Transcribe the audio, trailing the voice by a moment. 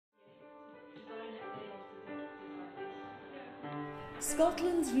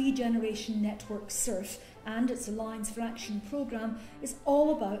Scotland's Regeneration Network SURF and its Alliance for Action programme is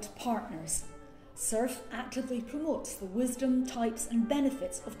all about partners. SURF actively promotes the wisdom, types and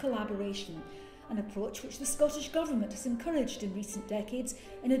benefits of collaboration, an approach which the Scottish Government has encouraged in recent decades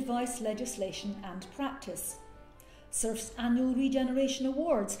in advice, legislation and practice. SURF's annual Regeneration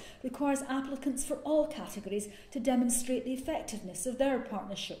Awards requires applicants for all categories to demonstrate the effectiveness of their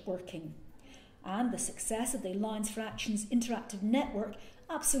partnership working. And the success of the Alliance for Action's interactive network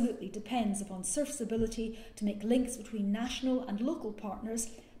absolutely depends upon SURF's ability to make links between national and local partners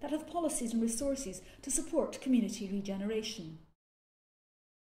that have policies and resources to support community regeneration.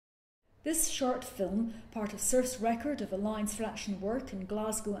 This short film, part of SURF's record of Alliance for Action work in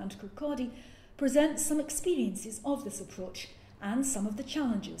Glasgow and Kirkcaldy, presents some experiences of this approach and some of the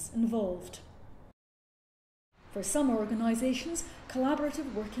challenges involved. For some organisations,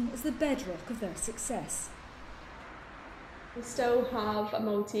 collaborative working is the bedrock of their success. We still have a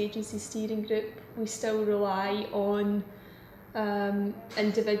multi-agency steering group. We still rely on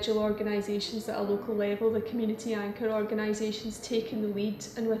individual organisations at a local level, the community anchor organisations taking the lead,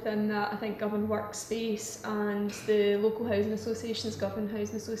 and within that I think Govan Workspace and the local housing associations, Govan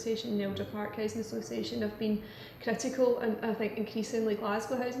Housing Association, Neildra Park Housing Association, have bbeen critical, and I think increasingly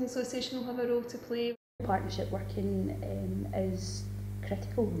Glasgow Housing Association will have a role to play. Partnership working is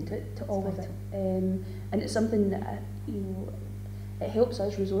critical to all of it, and it's something that it helps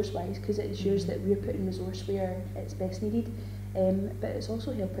us resource-wise because it ensures that we're putting resource where it's best needed, but it's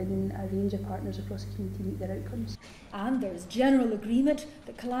also helping a range of partners across the community meet their outcomes. And there is general agreement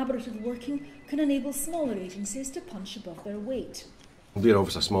that collaborative working can enable smaller agencies to punch above their weight. We're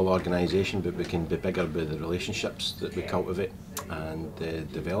obviously a small organisation, but we can be bigger with the relationships that we cultivate and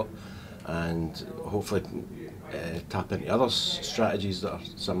develop, and hopefully tap into other strategies that are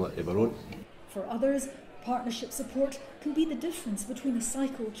similar to our own. For others, partnership support can be the difference between a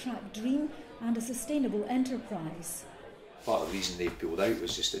cycle-track dream and a sustainable enterprise. Part of the reason they pulled out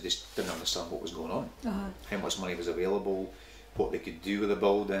was just they just didn't understand what was going on, how much money was available, what they could do with the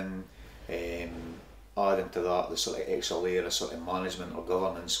building. Adding to that the sort of extra layer of sort of management or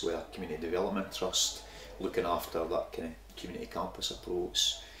governance with a community development trust looking after that kind of community campus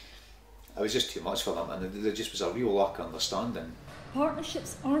approach. It was just too much for them, and there just was a real lack of understanding.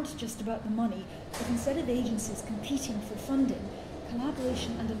 Partnerships aren't just about the money, but instead of agencies competing for funding,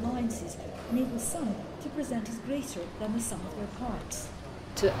 collaboration and alliances enable some to present as greater than the sum of their parts.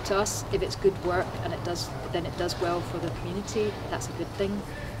 To us, if it's good work and then it does well for the community, that's a good thing.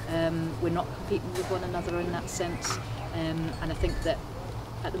 We're not competing with one another in that sense, and I think that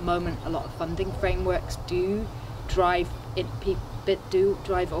at the moment a lot of funding frameworks do drive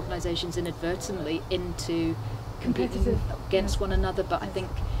organisations inadvertently into competing against one another, but I think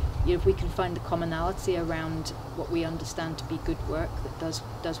if we can find the commonality around what we understand to be good work that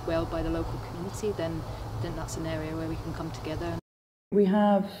does well by the local community, then that's an area where we can come together. We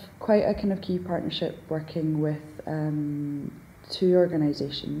have quite a kind of key partnership working with two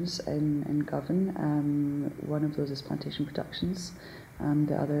organisations in Govan. One of those is Plantation Productions and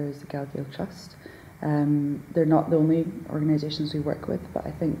the other is the Galgale Trust. They're not the only organisations we work with, but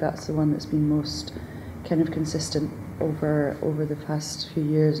I think that's the one that's been most kind of consistent over the past few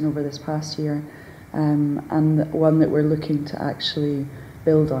years and over this past year, and the one that we're looking to actually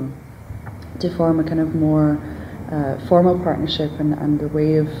build on to form a kind of more formal partnership and a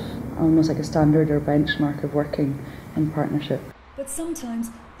way of almost like a standard or benchmark of working in partnership. But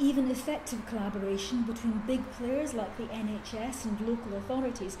sometimes even effective collaboration between big players like the NHS and local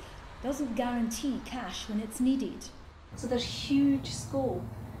authorities doesn't guarantee cash when it's needed. So there's huge scope,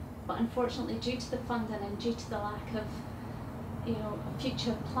 but unfortunately due to the funding and due to the lack of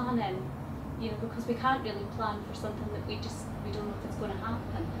future planning, because we can't really plan for something that we don't know if it's going to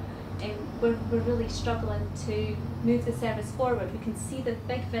happen, we're really struggling to move the service forward. We can see the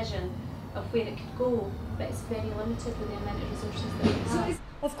big vision of where it could go, but it's very limited with the amount of resources that we have.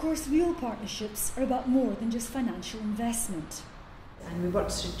 Of course, real partnerships are about more than just financial investment. And we work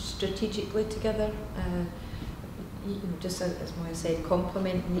strategically together, just as Moya said,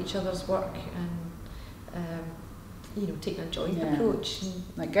 complementing each other's work and taking a joint approach.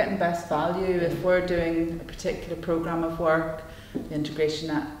 Like getting best value if we're doing a particular programme of work, the integration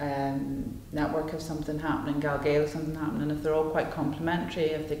network has something happening, Galgale has something happening, if they're all quite complementary,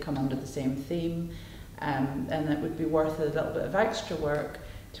 if they come under the same theme, then it would be worth a little bit of extra work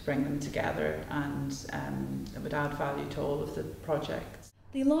to bring them together, and it would add value to all of the projects.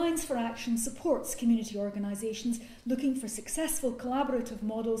 The Alliance for Action supports community organisations looking for successful collaborative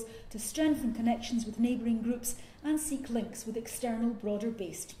models to strengthen connections with neighbouring groups and seek links with external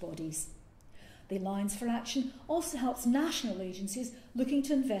broader-based bodies. The Alliance for Action also helps national agencies looking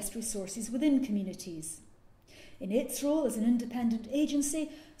to invest resources within communities. In its role as an independent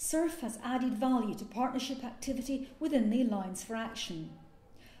agency, SURF has added value to partnership activity within the Alliance for Action.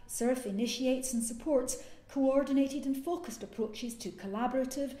 SURF initiates and supports coordinated and focused approaches to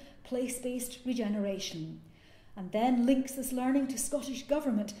collaborative, place-based regeneration, and then links this learning to Scottish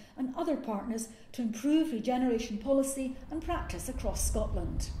Government and other partners to improve regeneration policy and practice across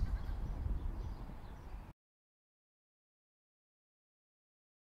Scotland.